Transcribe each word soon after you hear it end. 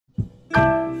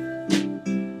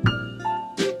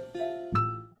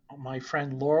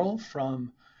friend Laurel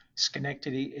from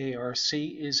Schenectady ARC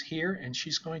is here, and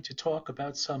she's going to talk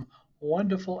about some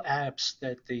wonderful apps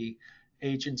that the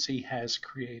agency has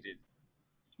created.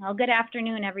 Well, good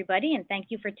afternoon, everybody, and thank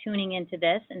you for tuning into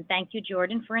this, and thank you,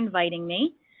 Jordan, for inviting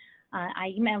me.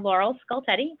 I'm Laurel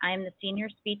Skultety. I am the Senior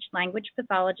Speech Language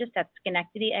Pathologist at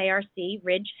Schenectady ARC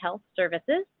Ridge Health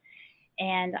Services,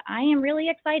 and I am really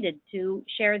excited to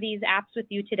share these apps with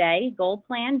you today,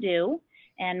 GoalPlanDo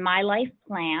and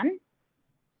MyLifePlan.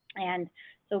 And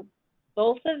so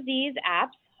both of these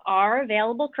apps are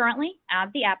available currently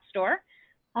at the App Store.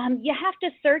 You have to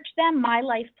search them,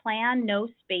 MyLifePlan, no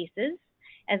spaces,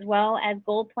 as well as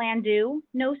GoalPlanDo,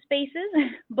 no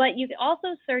spaces, but you can also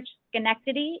search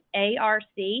Schenectady ARC,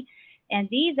 and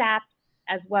these apps,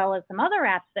 as well as some other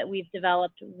apps that we've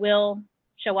developed, will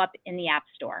show up in the App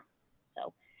Store.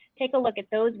 So take a look at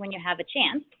those when you have a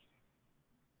chance.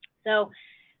 So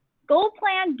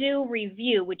GoalPlanDo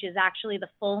Review, which is actually the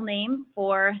full name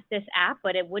for this app,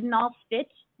 but it wouldn't all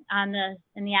fit on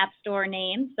in the App Store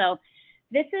name. So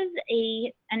this is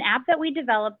an app that we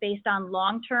developed based on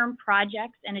long-term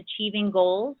projects and achieving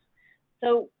goals.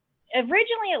 So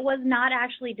originally it was not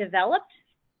actually developed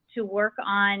to work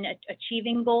on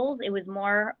achieving goals. It was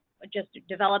more just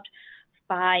developed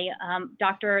by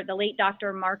the late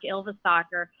Dr. Mark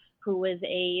Ilvasacker, who was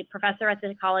a professor at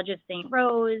the College of St.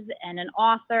 Rose and an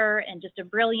author and just a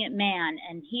brilliant man.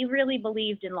 And he really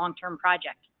believed in long-term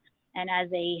projects. And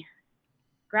as a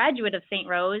graduate of St.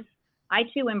 Rose, I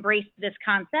too embraced this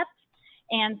concept.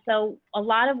 And so a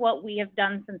lot of what we have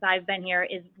done since I've been here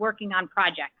is working on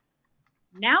projects.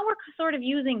 Now we're sort of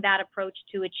using that approach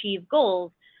to achieve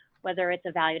goals, whether it's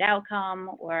a valued outcome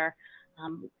or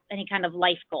any kind of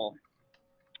life goal.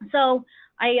 So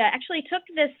I actually took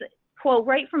this quote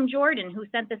right from Jordan, who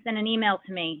sent this in an email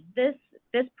to me. This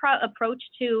approach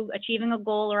to achieving a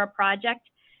goal or a project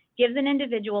gives an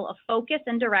individual a focus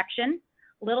and direction.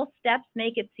 Little steps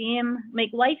make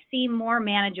life seem more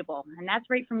manageable, and that's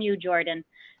right from you, Jordan.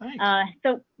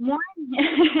 So more,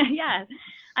 yeah,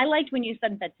 I liked when you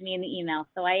sent that to me in the email,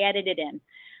 so I added it in.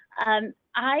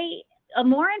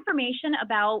 More information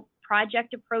about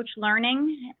project approach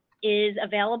learning is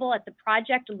available at the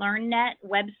Project LearnNet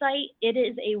website. It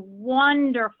is a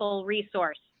wonderful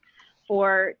resource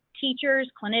for teachers,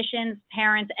 clinicians,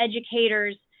 parents,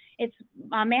 educators. It's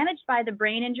managed by the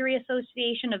Brain Injury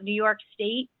Association of New York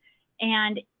State,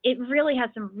 and it really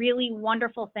has some really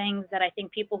wonderful things that I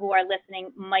think people who are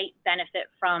listening might benefit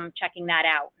from checking that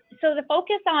out. So the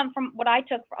focus from what I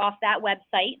took off that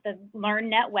website, the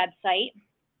LearnNet website,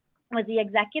 was the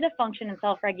executive function and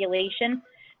self-regulation,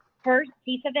 first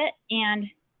piece of it. And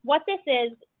what this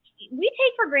is, we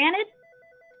take for granted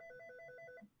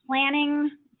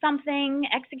planning something,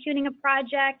 executing a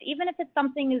project, even if it's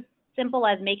something as simple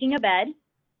as making a bed,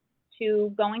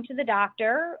 to going to the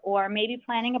doctor, or maybe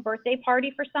planning a birthday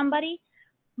party for somebody.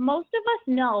 Most of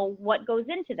us know what goes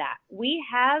into that. We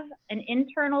have an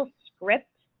internal script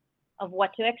of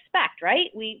what to expect, right?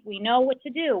 We know what to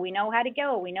do. We know how to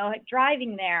go. We know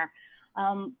driving there.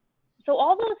 So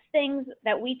all those things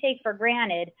that we take for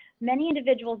granted, many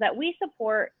individuals that we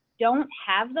support don't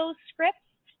have those scripts.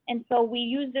 And so we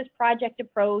use this project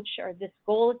approach or this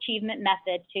goal achievement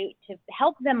method to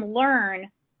help them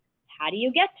learn, how do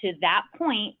you get to that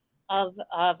point of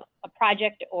a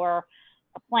project or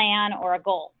a plan or a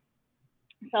goal.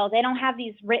 So they don't have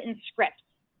these written scripts,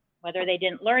 whether they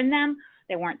didn't learn them,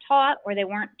 they weren't taught, or they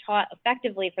weren't taught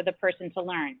effectively for the person to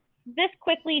learn. This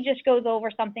quickly just goes over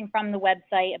something from the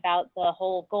website about the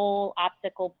whole goal,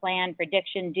 obstacle, plan,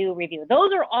 prediction, do, review.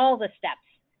 Those are all the steps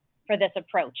for this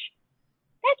approach.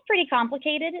 That's pretty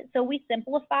complicated, so we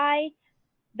simplify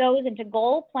those into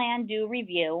goal, plan, do,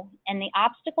 review, and the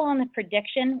obstacle and the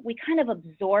prediction, we kind of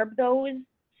absorb those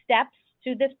steps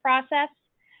to this process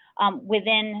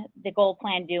within the goal,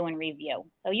 plan, do, and review.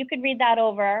 So you could read that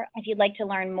over if you'd like to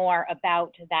learn more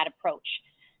about that approach.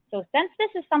 So since this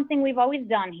is something we've always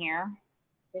done here,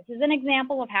 this is an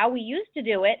example of how we used to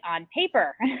do it on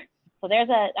paper. So there's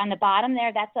on the bottom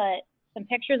there, that's some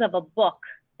pictures of a book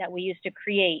that we used to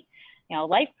create. You know,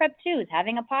 Life Prep 2 is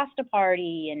having a pasta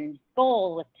party, and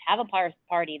goal was to have a pasta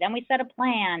party. Then we set a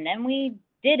plan, then we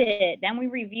did it, then we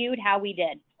reviewed how we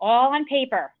did, all on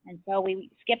paper. And so we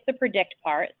skipped the predict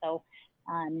part. So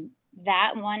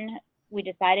that one, we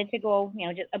decided to go,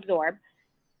 just absorb.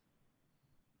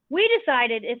 We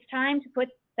decided it's time to put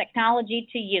technology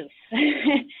to use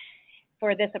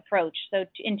for this approach. So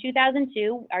in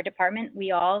 2002, our department,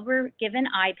 we all were given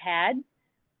iPads.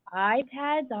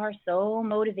 iPads are so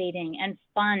motivating and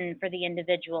fun for the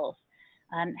individuals.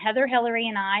 Heather, Hillary,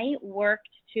 and I worked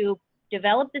to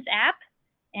develop this app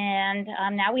And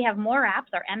now we have more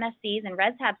apps. Our MSCs and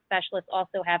ResHab specialists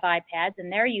also have iPads,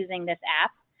 and they're using this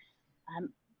app.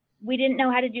 We didn't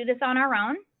know how to do this on our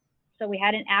own, so we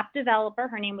had an app developer.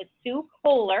 Her name was Sue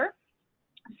Kohler.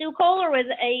 Sue Kohler was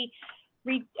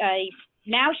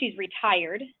now she's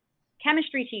retired,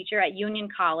 chemistry teacher at Union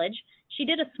College. She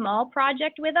did a small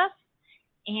project with us,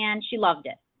 and she loved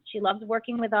it. She loved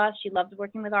working with us. She loved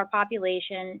working with our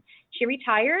population. She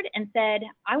retired and said,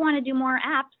 I want to do more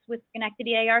apps with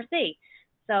Schenectady ARC.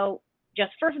 So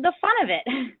just for the fun of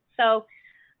it. So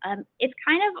it's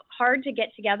kind of hard to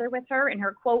get together with her in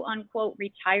her quote unquote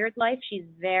retired life. She's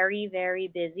very, very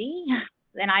busy.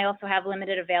 And I also have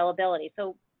limited availability.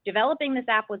 So developing this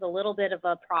app was a little bit of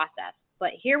a process,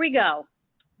 but here we go.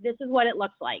 This is what it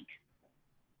looks like.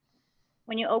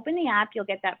 When you open the app, you'll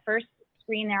get that first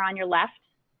screen there on your left.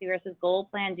 See where it says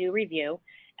GoalPlanDo Review.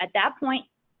 At that point,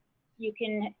 you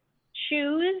can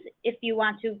choose if you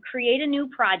want to create a new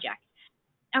project.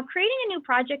 Now, creating a new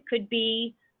project could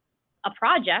be a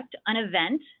project, an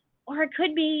event, or it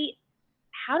could be,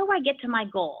 how do I get to my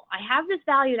goal? I have this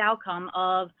valued outcome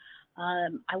of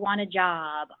I want a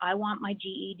job, I want my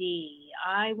GED,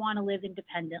 I want to live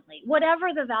independently. Whatever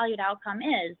the valued outcome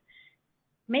is,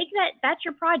 make that's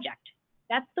your project.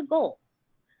 That's the goal.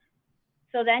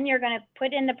 So then you're going to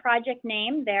put in the project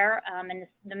name there in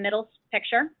the middle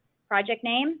picture, project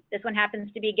name. This one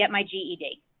happens to be get my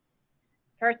GED.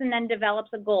 Person then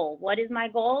develops a goal. What is my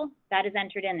goal? That is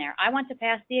entered in there. I want to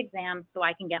pass the exam so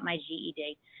I can get my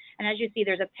GED. And as you see,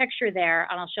 there's a picture there,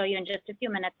 and I'll show you in just a few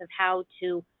minutes of how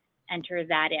to enter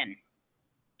that in.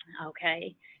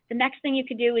 Okay. The next thing you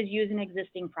could do is use an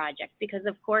existing project, because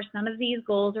of course none of these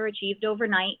goals are achieved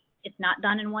overnight. It's not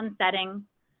done in one setting.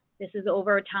 This is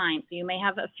over time. So you may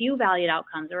have a few valued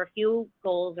outcomes or a few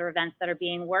goals or events that are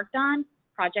being worked on,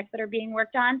 projects that are being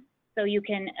worked on. So you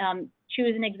can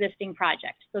choose an existing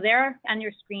project. So there on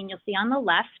your screen, you'll see on the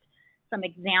left some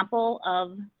example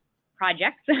of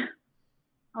projects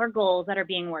or goals that are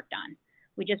being worked on.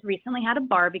 We just recently had a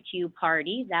barbecue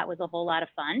party. That was a whole lot of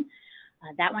fun.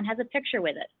 That one has a picture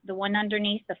with it. The one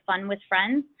underneath, the fun with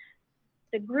friends,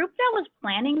 the group that was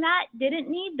planning that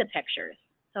didn't need the pictures.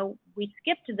 So we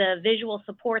skipped the visual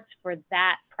supports for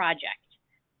that project.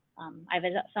 I have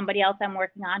somebody else I'm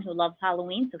working on who loves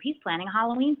Halloween, so he's planning a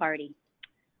Halloween party.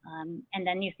 And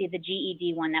then you see the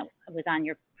GED one that was on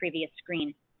your previous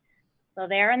screen. So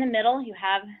there in the middle, you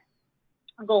have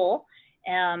a goal,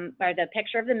 or the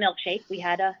picture of the milkshake. We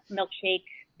had a milkshake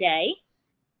day.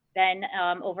 Then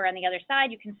over on the other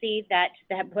side, you can see that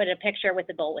they have put a picture with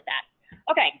the goal with that.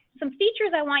 Okay, some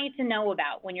features I want you to know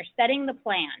about when you're setting the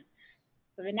plan.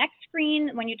 So the next screen,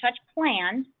 when you touch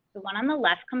plan, the one on the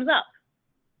left comes up.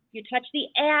 You touch the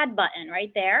add button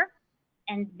right there,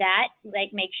 and that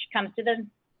comes to the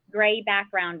gray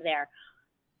background there.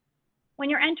 When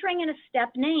you're entering in a step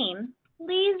name,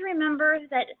 please remember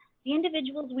that the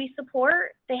individuals we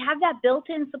support, they have that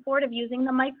built-in support of using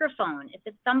the microphone. If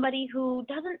it's somebody who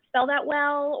doesn't spell that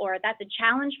well or that's a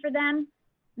challenge for them,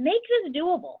 make this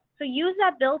doable. So use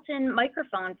that built-in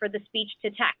microphone for the speech to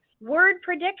text. Word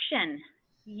prediction,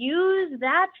 use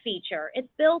that feature. It's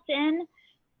built in.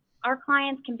 Our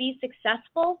clients can be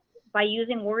successful by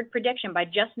using word prediction, by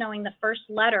just knowing the first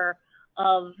letter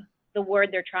of the word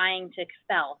they're trying to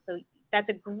spell. So that's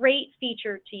a great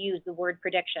feature to use, the word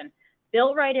prediction.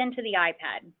 Built right into the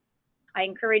iPad. I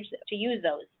encourage to use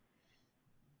those.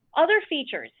 Other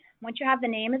features, once you have the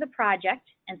name of the project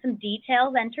and some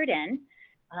details entered in,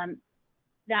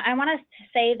 now I want to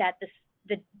say that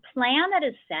the plan that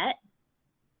is set,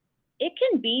 it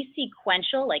can be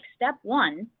sequential, like step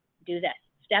 1, do this.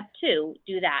 Step 2,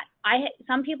 do that.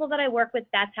 Some people that I work with,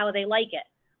 that's how they like it.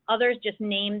 Others just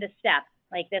name the step,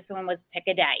 like this one was pick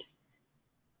a day.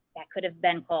 That could have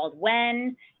been called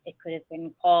when, it could have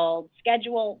been called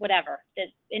schedule, whatever. The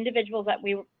individuals that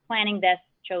we were planning this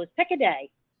chose pick a day.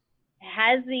 It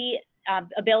has the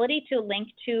ability to link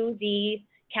to the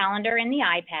calendar in the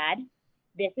iPad.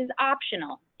 This is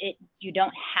optional. You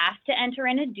don't have to enter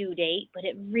in a due date, but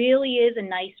it really is a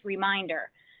nice reminder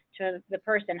to the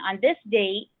person. On this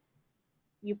date,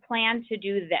 you plan to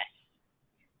do this.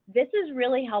 This is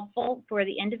really helpful for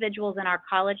the individuals in our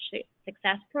college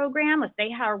success program. If they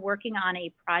are working on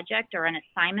a project or an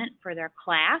assignment for their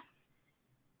class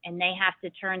and they have to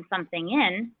turn something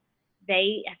in,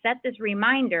 they set this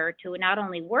reminder to not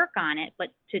only work on it, but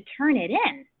to turn it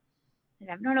in. And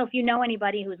I don't know if you know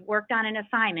anybody who's worked on an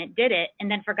assignment, did it,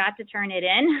 and then forgot to turn it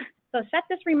in. So set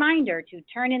this reminder to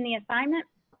turn in the assignment.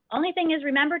 Only thing is,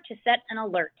 remember to set an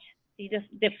alert. The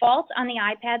default on the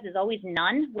iPads is always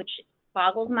none, which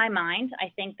boggles my mind.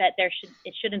 I think that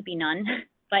it shouldn't be none,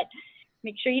 but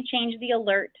Make sure you change the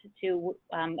alert to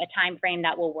a time frame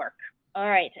that will work. All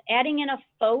right, adding in a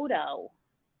photo.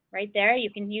 Right there, you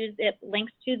can use it,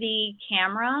 links to the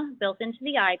camera built into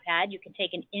the iPad. You can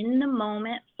take an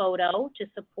in-the-moment photo to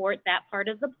support that part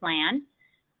of the plan,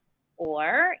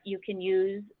 or you can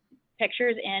use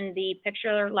pictures in the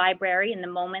picture library in the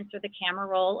moments or the camera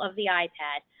roll of the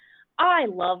iPad. I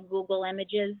love Google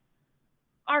Images.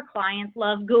 Our clients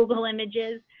love Google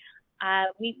Images.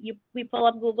 We pull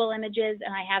up Google Images,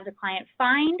 and I have the client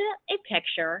find a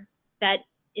picture that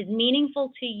is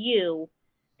meaningful to you,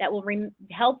 that will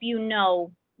help you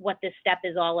know what this step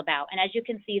is all about. And as you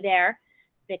can see there,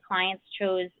 the clients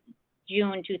chose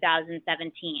June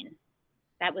 2017.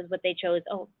 That was what they chose.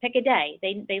 Oh, pick a day.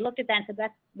 They looked at that and said,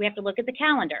 we have to look at the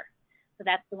calendar. So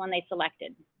that's the one they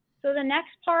selected. So the next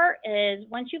part is,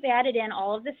 once you've added in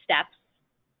all of the steps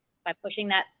by pushing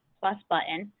that plus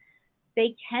button,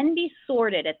 they can be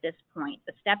sorted at this point.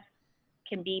 The steps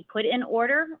can be put in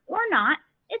order or not.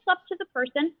 It's up to the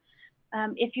person.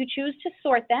 If you choose to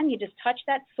sort them, you just touch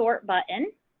that sort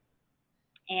button,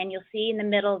 and you'll see in the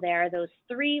middle there, those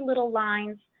 3 little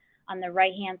lines on the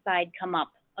right-hand side come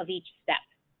up of each step.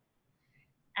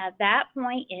 At that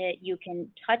point, you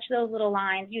can touch those little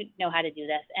lines. You know how to do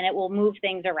this, and it will move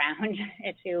things around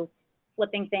to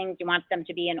flipping things. You want them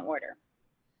to be in order.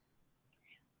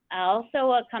 Also,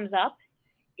 what comes up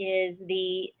is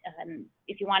the,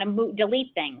 if you want to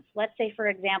delete things. Let's say, for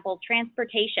example,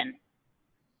 transportation.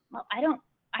 Well,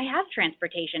 I have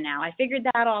transportation now. I figured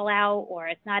that all out, or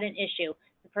it's not an issue.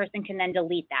 The person can then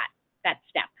delete that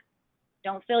step.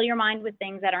 Don't fill your mind with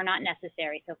things that are not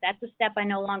necessary. So if that's a step I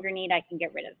no longer need, I can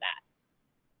get rid of that.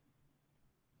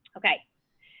 Okay,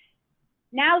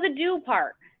 now the do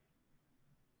part.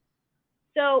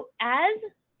 So as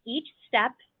each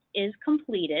step is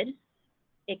completed,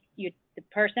 the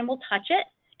person will touch it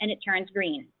and it turns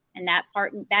green. And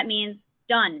that means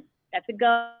done. That's a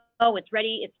go. It's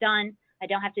ready, it's done. I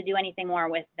don't have to do anything more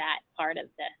with that part of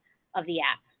the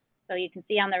app. So you can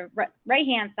see on the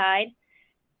right-hand side,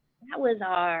 that was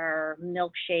our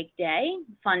milkshake day,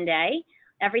 fun day.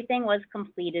 Everything was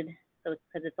completed, so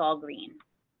because it's all green.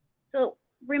 So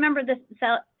remember this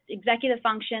executive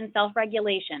function,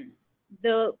 self-regulation.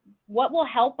 What will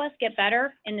help us get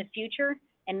better in the future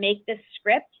and make this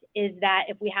script is that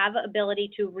if we have the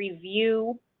ability to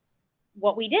review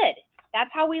what we did. That's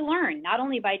how we learn, not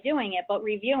only by doing it, but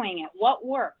reviewing it. What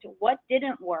worked? What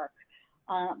didn't work?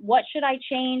 What should I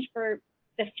change for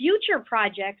the future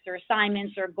projects or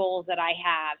assignments or goals that I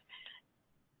have?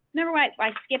 Remember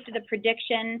I skipped the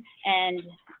prediction and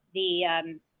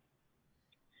the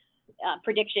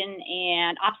prediction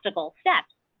and obstacle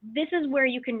steps. This is where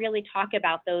you can really talk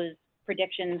about those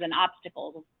predictions and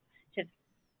obstacles to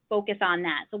focus on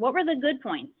that. So what were the good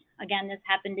points? Again, this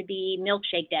happened to be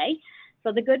milkshake day.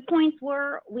 So the good points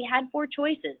were we had 4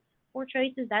 choices. 4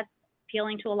 choices, that's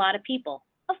appealing to a lot of people.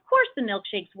 Of course, the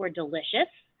milkshakes were delicious.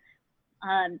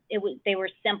 They were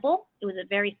simple. It was a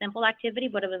very simple activity,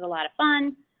 but it was a lot of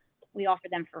fun. We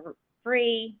offered them for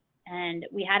free, and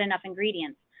we had enough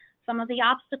ingredients. Some of the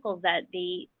obstacles that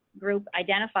the group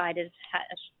identified as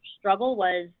a struggle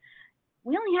was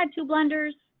we only had 2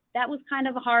 blenders. That was kind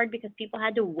of hard because people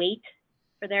had to wait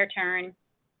for their turn.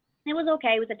 It was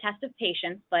okay. It was a test of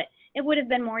patience, but it would have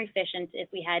been more efficient if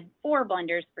we had 4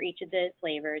 blenders for each of the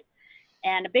flavors.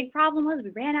 And a big problem was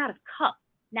we ran out of cups.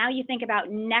 Now you think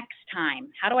about next time.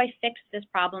 How do I fix this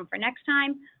problem for next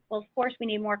time? Well, of course, we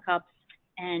need more cups,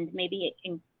 and maybe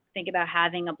think about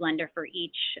having a blender for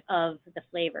each of the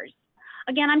flavors.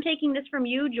 Again, I'm taking this from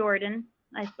you, Jordan.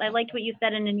 I liked what you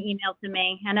said in an email to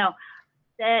me. I know.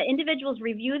 The individuals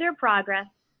review their progress,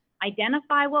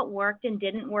 identify what worked and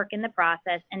didn't work in the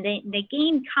process, and they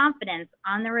gain confidence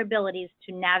on their abilities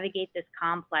to navigate this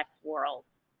complex world.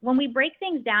 When we break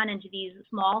things down into these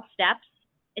small steps,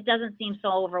 it doesn't seem so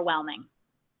overwhelming.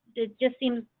 It just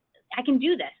seems, I can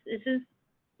do this. This is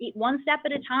one step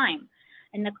at a time.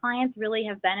 And the clients really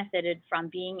have benefited from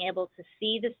being able to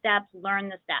see the steps, learn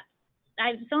the steps.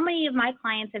 So many of my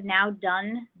clients have now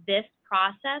done this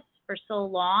process for so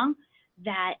long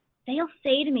that they'll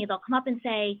say to me, they'll come up and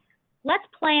say, let's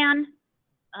plan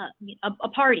a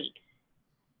party.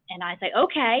 And I say,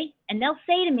 okay. And they'll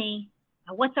say to me,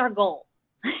 what's our goal?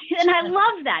 And I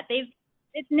love that.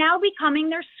 It's now becoming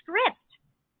their script.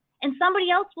 And somebody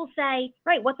else will say,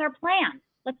 right, what's our plan?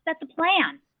 Let's set the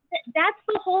plan. That's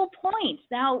the whole point.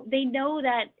 Now they know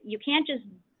that you can't just,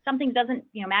 something doesn't,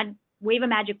 wave a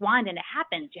magic wand and it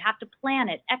happens. You have to plan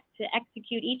it to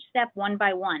execute each step one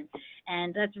by one.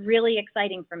 And that's really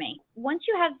exciting for me. Once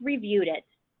you have reviewed it,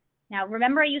 Now,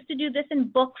 remember, I used to do this in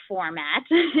book format,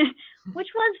 which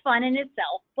was fun in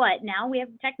itself, but now we have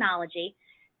technology.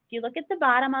 If you look at the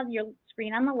bottom of your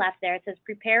screen on the left there, it says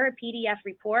prepare a PDF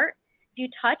report. If you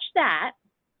touch that,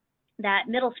 that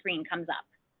middle screen comes up.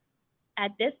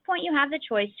 At this point, you have the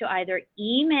choice to either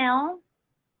email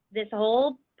this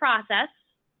whole process,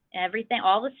 everything,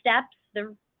 all the steps,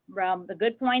 the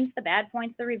good points, the bad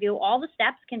points, the review, all the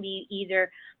steps can be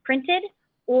either printed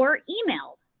or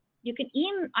emailed. You can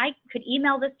I could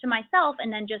email this to myself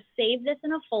and then just save this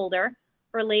in a folder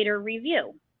for later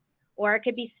review. Or it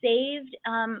could be saved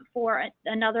for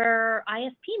another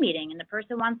ISP meeting, and the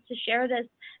person wants to share this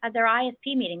at their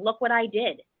ISP meeting. Look what I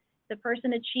did. The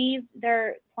person achieved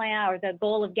their plan or the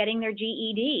goal of getting their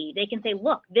GED. They can say,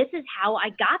 look, this is how I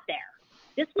got there.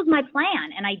 This was my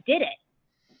plan, and I did it.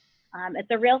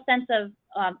 It's a real sense of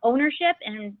ownership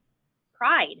and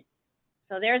pride.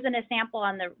 So there's an example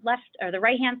on the left or the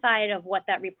right-hand side of what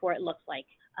that report looks like.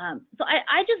 So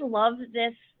I just love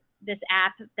this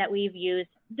app that we've used.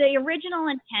 The original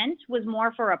intent was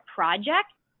more for a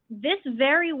project. This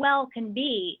very well can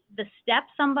be the steps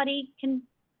somebody can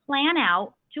plan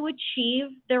out to achieve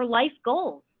their life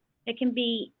goals. It can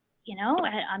be, you know,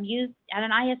 I'm used at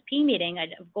an ISP meeting, a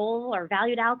goal or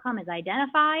valued outcome is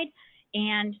identified,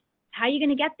 and how are you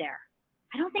going to get there?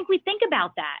 I don't think we think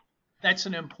about that. That's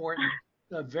an important,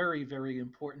 a very, very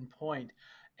important point.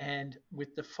 And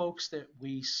with the folks that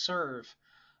we serve,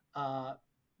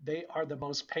 they are the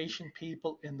most patient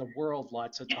people in the world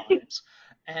lots of times.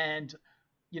 And,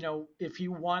 you know, if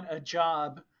you want a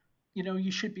job, you know,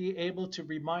 you should be able to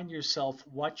remind yourself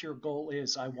what your goal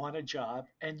is. I want a job,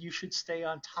 and you should stay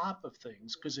on top of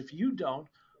things, because if you don't,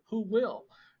 who will?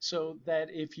 So that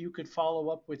if you could follow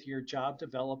up with your job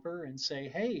developer and say,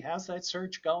 hey, how's that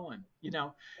search going? You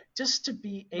know, just to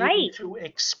be able to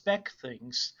expect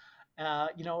things.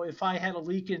 You know, if I had a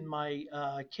leak in my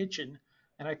kitchen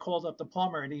and I called up the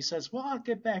plumber and he says, well, I'll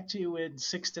get back to you in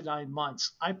 6 to 9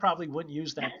 months, I probably wouldn't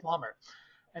use that plumber.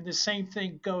 And the same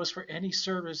thing goes for any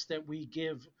service that we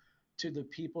give to the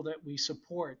people that we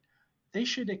support. They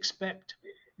should expect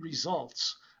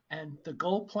results. And the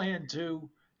GoalPlanDo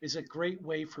is a great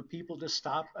way for people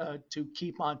to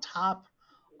keep on top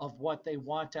of what they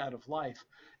want out of life.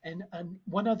 And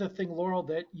one other thing, Laurel,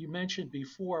 that you mentioned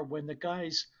before, when the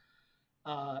guys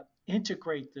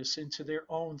integrate this into their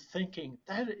own thinking,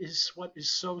 that is what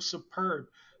is so superb,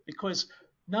 because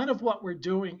none of what we're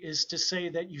doing is to say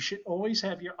that you should always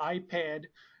have your iPad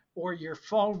or your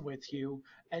phone with you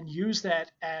and use that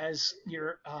as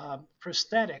your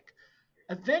prosthetic.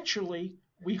 Eventually,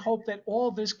 we hope that all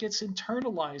this gets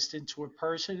internalized into a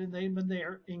person, and when they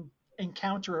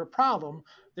encounter a problem,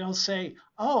 they'll say,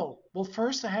 oh, well,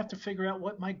 first I have to figure out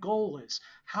what my goal is,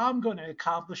 how I'm going to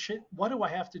accomplish it, what do I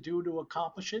have to do to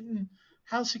accomplish it, and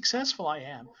how successful I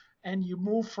am. And you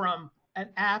move from an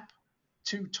app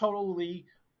to totally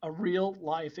a real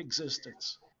life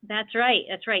existence. That's right.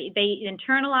 That's right. They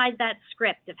internalize that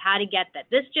script of how to get that.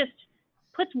 This just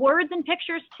puts words and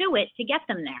pictures to it to get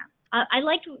them there. I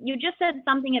liked, you just said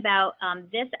something about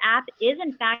this app is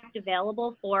in fact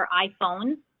available for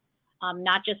iPhones,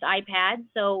 not just iPads.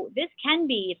 So this can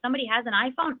be, if somebody has an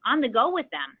iPhone, on the go with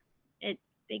them.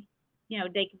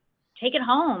 They can take it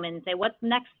home and say, what's the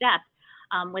next step,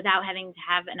 without having to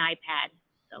have an iPad.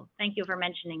 So thank you for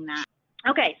mentioning that.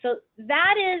 Okay, so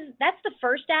that's the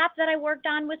first app that I worked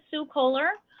on with Sue Kohler.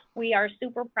 We are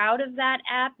super proud of that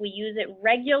app. We use it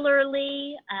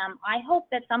regularly. I hope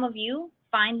that some of you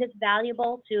find this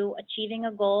valuable to achieving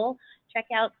a goal. Check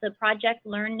out the Project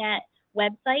LearnNet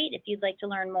website if you'd like to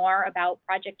learn more about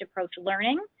project approach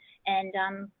learning, and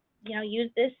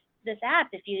use this app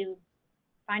if you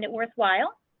find it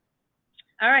worthwhile.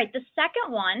 All right, the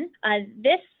second one,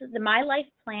 the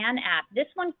MyLifePlan app, this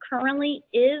one currently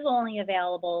is only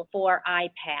available for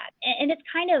iPad. And it's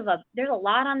kind of there's a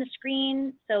lot on the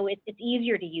screen, so it's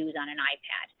easier to use on an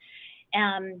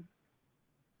iPad.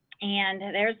 And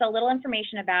there's a little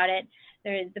information about it.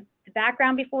 There's the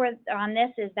background before on this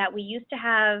is that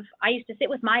I used to sit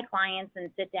with my clients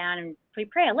and sit down and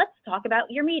prepare, let's talk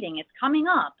about your meeting, it's coming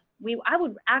up. I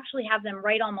would actually have them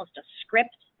write almost a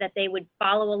script that they would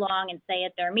follow along and say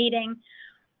at their meeting.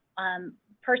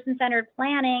 Person-centered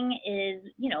planning is,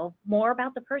 more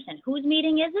about the person. Whose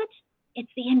meeting is it?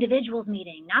 It's the individual's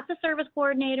meeting, not the service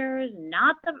coordinators,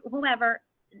 not the whoever.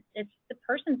 It's the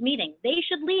person's meeting. They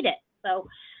should lead it. So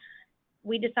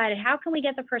we decided, how can we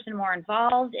get the person more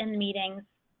involved in the meetings?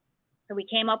 So we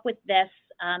came up with this.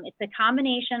 It's a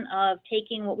combination of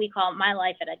taking what we call My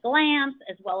Life at a Glance,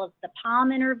 as well as the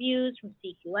Palm interviews from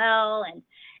CQL,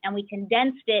 and we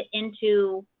condensed it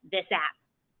into this app.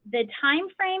 The time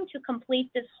frame to complete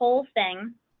this whole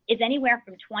thing is anywhere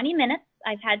from 20 minutes.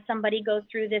 I've had somebody go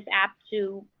through this app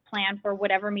to plan for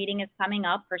whatever meeting is coming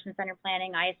up, person-centered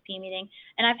planning, ISP meeting,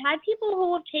 and I've had people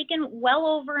who have taken well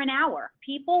over an hour.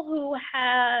 People who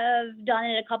have done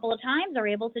it a couple of times are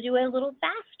able to do it a little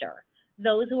faster.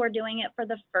 Those who are doing it for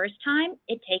the first time,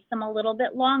 it takes them a little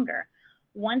bit longer.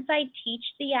 Once I teach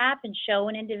the app and show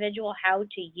an individual how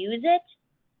to use it,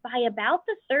 by about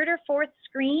the third or fourth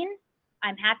screen,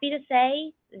 I'm happy to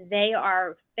say they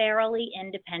are fairly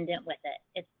independent with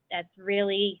it.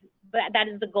 That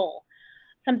is the goal.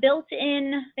 Some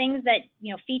built-in things that,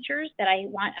 features that I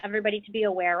want everybody to be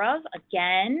aware of.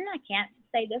 Again, I can't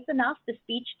say this enough, the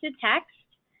speech to text,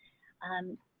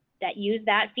 that use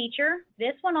that feature.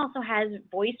 This one also has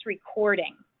voice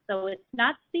recording. So it's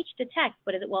not speech to text,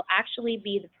 but it will actually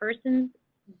be the person's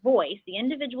voice, the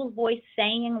individual's voice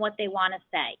saying what they want to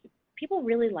say. People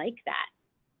really like that.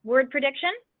 Word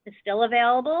prediction is still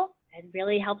available. It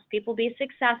really helps people be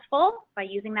successful by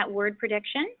using that word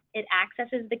prediction. It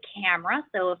accesses the camera,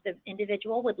 so if the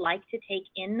individual would like to take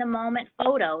in-the-moment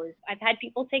photos. I've had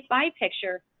people take my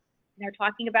picture, and they're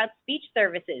talking about speech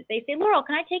services. They say, Laurel,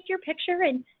 can I take your picture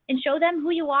and show them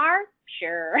who you are?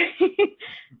 Sure.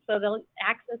 So they'll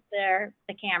access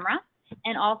the camera,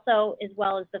 and also as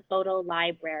well as the photo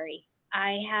library.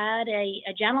 I had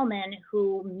a gentleman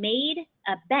who made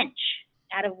a bench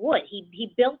out of wood.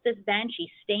 He built this bench, he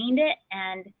stained it,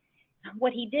 and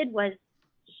what he did was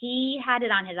he had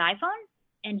it on his iPhone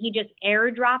and he just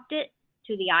airdropped it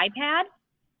to the iPad,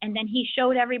 and then he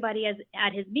showed everybody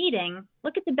at his meeting,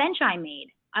 look at the bench I made.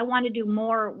 I want to do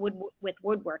more with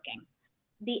woodworking.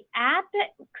 The app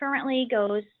currently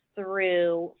goes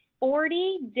through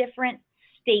 40 different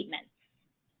statements.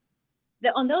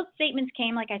 Those statements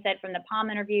came, like I said, from the Palm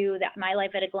interview, that My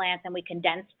Life at a Glance, and we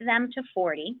condensed them to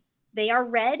 40. They are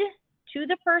read to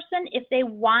the person if they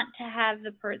want to have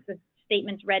the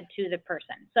statements read to the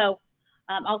person. So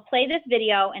I'll play this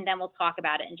video and then we'll talk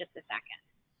about it in just a second.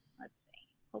 Let's see.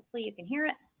 Hopefully you can hear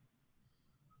it.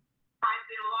 I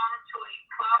belong to a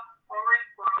club or a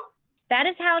group. That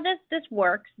is how this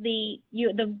works. The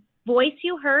voice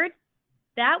you heard,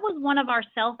 that was one of our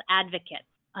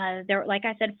self-advocates. There, like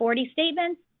I said, 40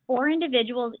 statements, 4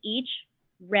 individuals each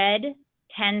read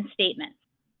 10 statements.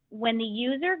 When the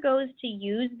user goes to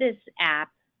use this app,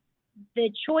 the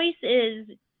choice is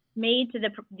made to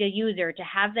the user to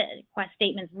have the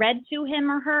statements read to him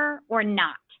or her or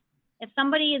not. If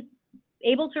somebody is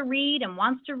able to read and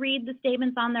wants to read the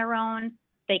statements on their own,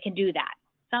 they can do that.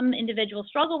 Some individuals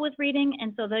struggle with reading,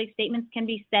 and so those statements can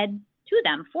be said to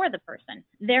them for the person.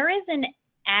 There is an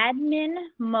admin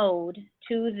mode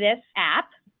to this app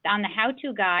on the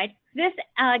how-to guide. This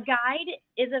guide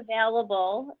is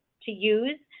available to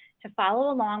use to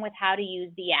follow along with how to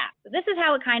use the app. So this is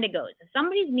how it kind of goes. If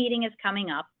somebody's meeting is coming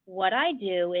up, what I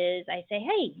do is I say,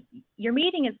 hey, your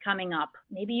meeting is coming up.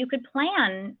 Maybe you could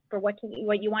plan for what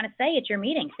you want to say at your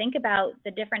meeting. Think about the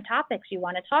different topics you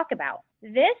want to talk about.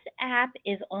 This app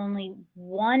is only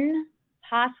one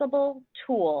possible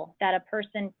tool that a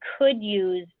person could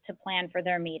use to plan for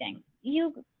their meeting.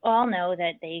 You all know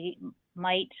that they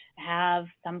might have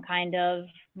some kind of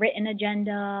written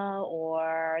agenda,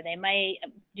 or they might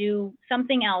do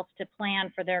something else to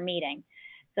plan for their meeting.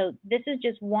 So this is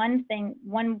just one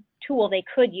tool they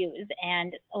could use,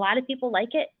 and a lot of people like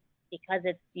it because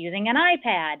it's using an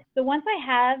iPad. So once I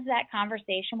have that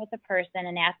conversation with the person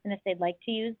and ask them if they'd like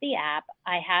to use the app,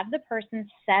 I have the person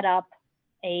set up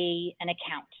an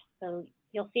account. So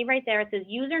you'll see right there, it says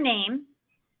username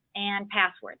and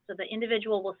password. So the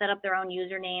individual will set up their own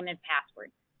username and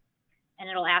password. And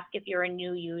it'll ask if you're a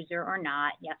new user or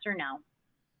not, yes or no.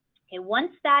 Okay,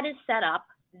 once that is set up,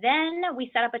 then we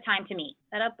set up a time to meet.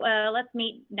 Let's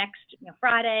meet next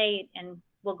Friday, and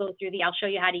we'll go through I'll show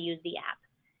you how to use the app.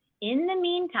 In the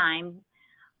meantime,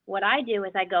 what I do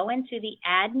is I go into the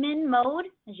admin mode,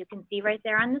 as you can see right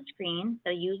there on the screen.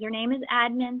 The username is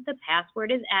admin, the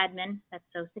password is admin. That's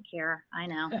so secure, I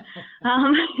know.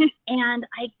 And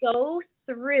I go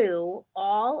through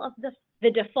all of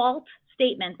the default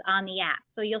statements on the app.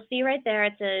 So you'll see right there,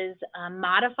 it says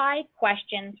modify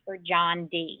questions for John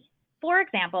D. For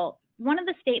example, one of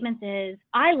the statements is,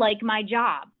 I like my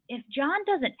job. If John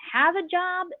doesn't have a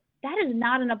job, that is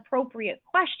not an appropriate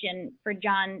question for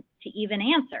John to even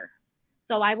answer.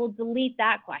 So I will delete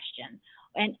that question.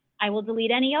 And I will delete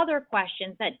any other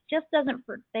questions that just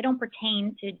they don't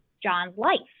pertain to John's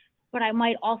life. But I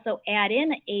might also add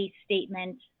in a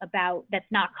statement about that's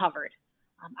not covered.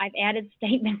 I've added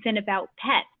statements in about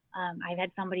pets. I've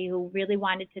had somebody who really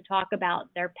wanted to talk about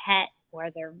their pet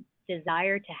or their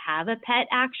desire to have a pet,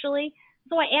 actually.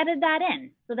 So I added that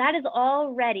in. So that is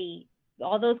all ready.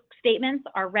 All those statements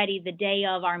are ready the day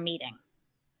of our meeting.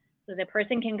 So the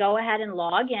person can go ahead and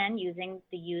log in using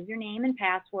the username and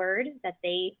password that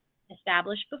they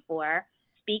established before,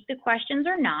 speak the questions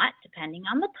or not, depending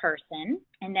on the person,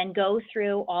 and then go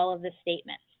through all of the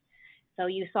statements. So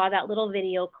you saw that little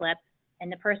video clip,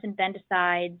 and the person then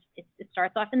decides, it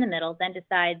starts off in the middle, then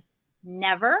decides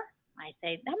never. I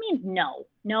say, that means no.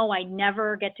 No, I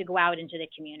never get to go out into the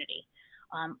community.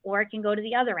 Or it can go to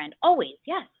the other end. Always,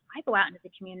 yes, I go out into the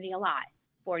community a lot.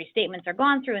 40 statements are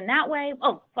gone through in that way.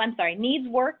 Oh, I'm sorry, needs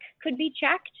work could be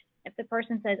checked. If the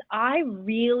person says, I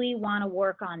really want to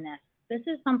work on this. This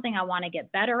is something I want to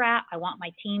get better at. I want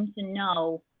my team to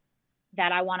know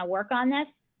that I want to work on this.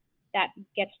 That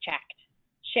gets checked.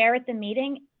 Share at the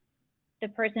meeting. The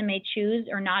person may choose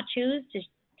or not choose to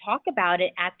talk about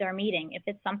it at their meeting. If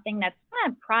it's something that's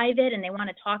private and they want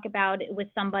to talk about it with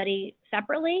somebody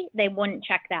separately, they wouldn't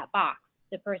check that box.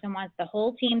 The person wants the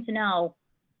whole team to know,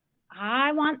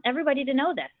 I want everybody to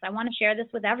know this. I want to share this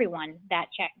with everyone. That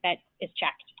is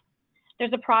checked.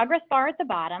 There's a progress bar at the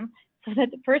bottom so that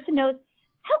the person knows,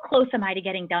 how close am I to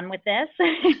getting done with this?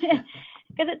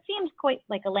 Because it seems quite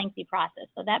like a lengthy process.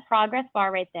 So that progress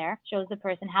bar right there shows the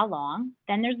person how long.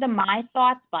 Then there's the My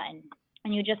Thoughts button.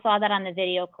 And you just saw that on the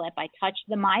video clip. I touched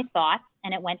the My Thoughts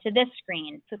and it went to this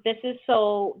screen. So this is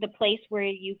the place where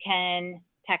you can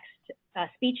text,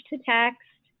 speech to text,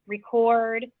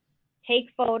 record, take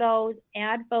photos,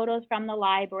 add photos from the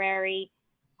library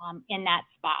in that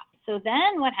spot. So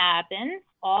then what happens,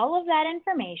 all of that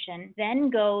information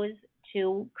then goes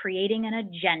to creating an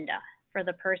agenda for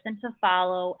the person to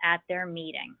follow at their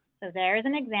meeting. So there's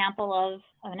an example of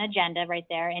an agenda right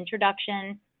there,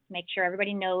 introduction, make sure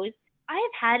everybody knows. I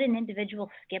have had an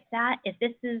individual skip that. If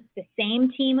this is the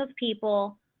same team of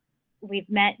people, we've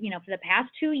met, for the past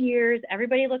 2 years,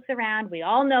 everybody looks around, we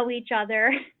all know each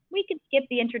other. We could skip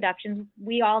the introductions.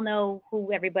 We all know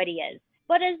who everybody is.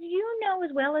 But as you know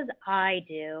as well as I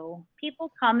do, people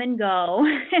come and go,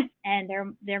 and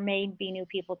there may be new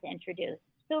people to introduce.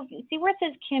 So if you see where it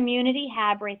says Community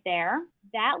Hub right there,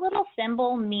 that little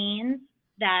symbol means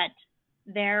that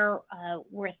there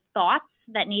were thoughts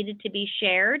that needed to be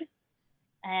shared,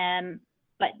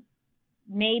 but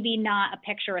maybe not a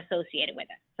picture associated with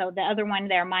it. So the other one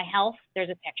there, My Health, there's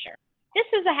a picture.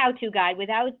 This is a how-to guide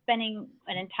without spending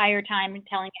an entire time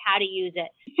telling you how to use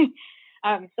it.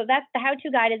 So that's the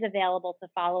how-to guide is available to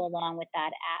follow along with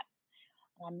that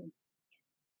app.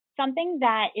 Something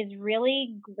that is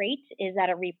really great is that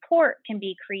a report can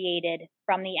be created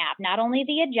from the app. Not only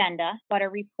the agenda, but a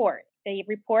report. The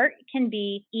report can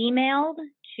be emailed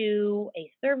to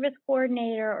a service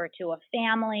coordinator or to a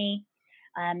family.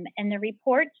 And the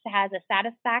report has a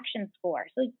satisfaction score.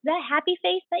 So that happy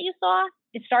face that you saw,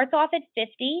 it starts off at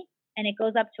 50 and it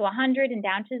goes up to 100 and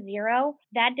down to 0.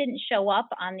 That didn't show up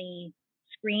on the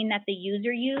screen that the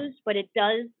user used, but it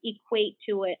does equate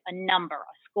to a number,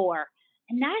 a score.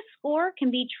 And that score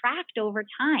can be tracked over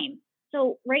time.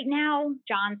 So right now,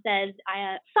 John says,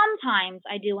 sometimes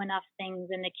I do enough things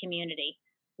in the community.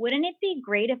 Wouldn't it be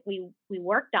great if we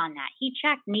worked on that? He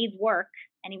checked needs work,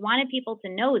 and he wanted people to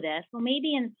know this. Well,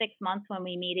 maybe in 6 months when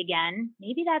we meet again,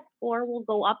 maybe that score will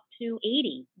go up to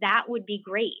 80. That would be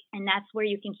great. And that's where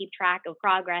you can keep track of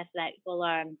progress that will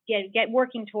get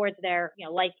working towards their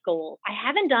life goals. I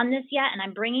haven't done this yet, and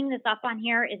I'm bringing this up on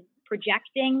here, is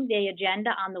projecting the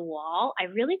agenda on the wall. I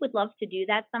really would love to do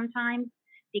that sometimes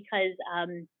because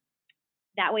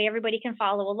that way everybody can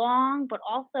follow along. But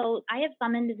also, I have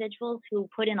some individuals who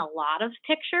put in a lot of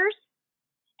pictures,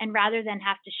 and rather than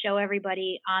have to show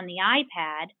everybody on the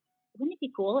iPad, wouldn't it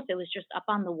be cool if it was just up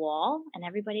on the wall and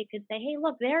everybody could say, hey,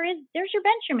 look, there's your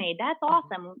bench you made. That's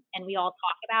awesome. And we all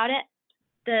talk about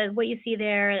it. What you see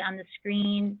there on the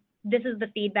screen, this is the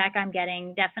feedback I'm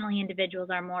getting. Definitely individuals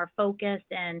are more focused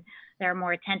and they're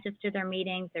more attentive to their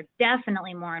meetings. They're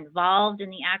definitely more involved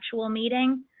in the actual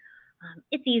meeting.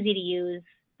 It's easy to use.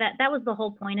 That was the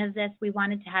whole point of this. We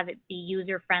wanted to have it be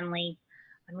user-friendly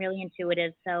and really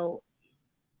intuitive. So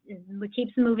it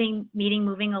keeps moving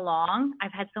along.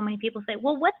 I've had so many people say,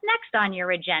 well, what's next on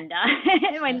your agenda?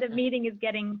 When the meeting is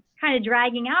getting kind of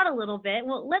dragging out a little bit,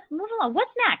 well, let's move along.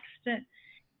 What's next?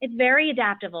 It's very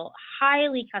adaptable,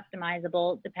 highly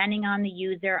customizable, depending on the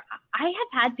user. I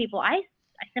have had people, I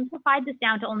simplified this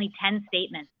down to only 10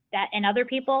 statements. And other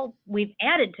people, we've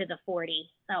added to the 40.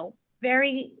 So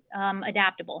very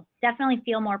adaptable. Definitely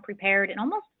feel more prepared and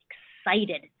almost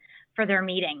excited for their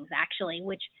meetings, actually,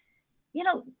 which,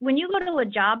 when you go to a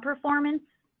job performance,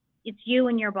 it's you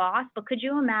and your boss, but could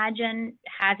you imagine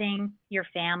having your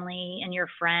family and your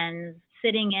friends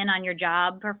sitting in on your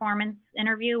job performance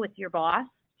interview with your boss.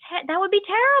 That would be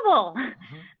terrible.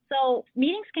 Mm-hmm. So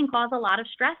meetings can cause a lot of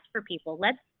stress for people.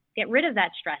 Let's get rid of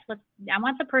that stress. I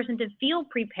want the person to feel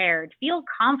prepared, feel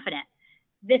confident.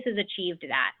 This has achieved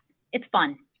that. It's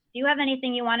fun. Do you have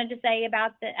anything you wanted to say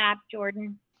about the app,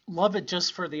 Jordan? Love it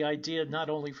just for the idea, not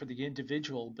only for the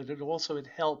individual, but it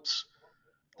helps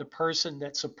the person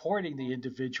that's supporting the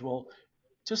individual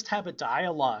just have a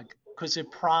dialogue because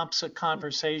it prompts a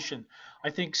conversation. I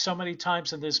think so many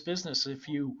times in this business, if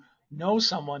you know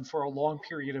someone for a long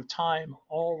period of time,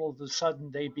 all of a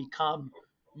sudden they become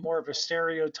more of a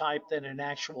stereotype than an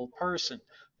actual person.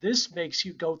 This makes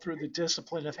you go through the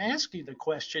discipline of asking the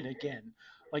question again.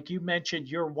 Like you mentioned,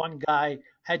 your one guy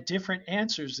had different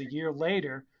answers a year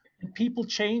later, and people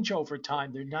change over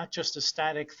time. They're not just a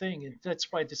static thing. And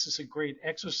that's why this is a great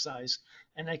exercise.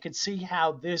 And I can see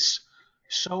how this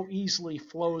so easily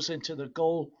flows into the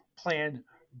goal plan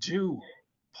do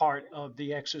part of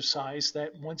the exercise,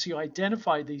 that once you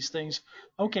identify these things,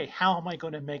 okay, how am I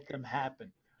going to make them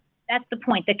happen? That's the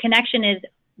point. The connection is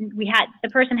the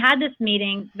person had this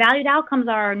meeting, valued outcomes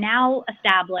are now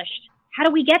established. How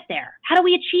do we get there? How do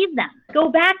we achieve them? Go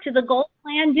back to the goal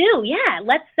plan do. Yeah,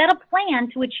 let's set a plan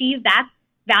to achieve that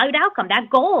valued outcome, that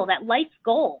goal, that life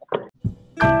goal.